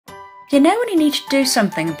You know when you need to do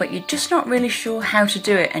something but you're just not really sure how to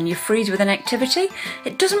do it and you freeze with an activity?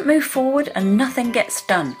 It doesn't move forward and nothing gets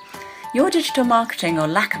done. Your digital marketing, or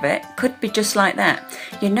lack of it, could be just like that.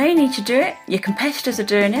 You know you need to do it, your competitors are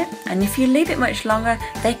doing it, and if you leave it much longer,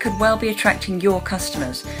 they could well be attracting your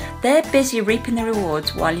customers. They're busy reaping the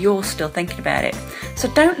rewards while you're still thinking about it.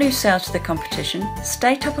 So don't lose sales to the competition.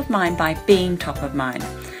 Stay top of mind by being top of mind.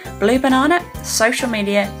 Blue Banana, social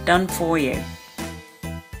media done for you.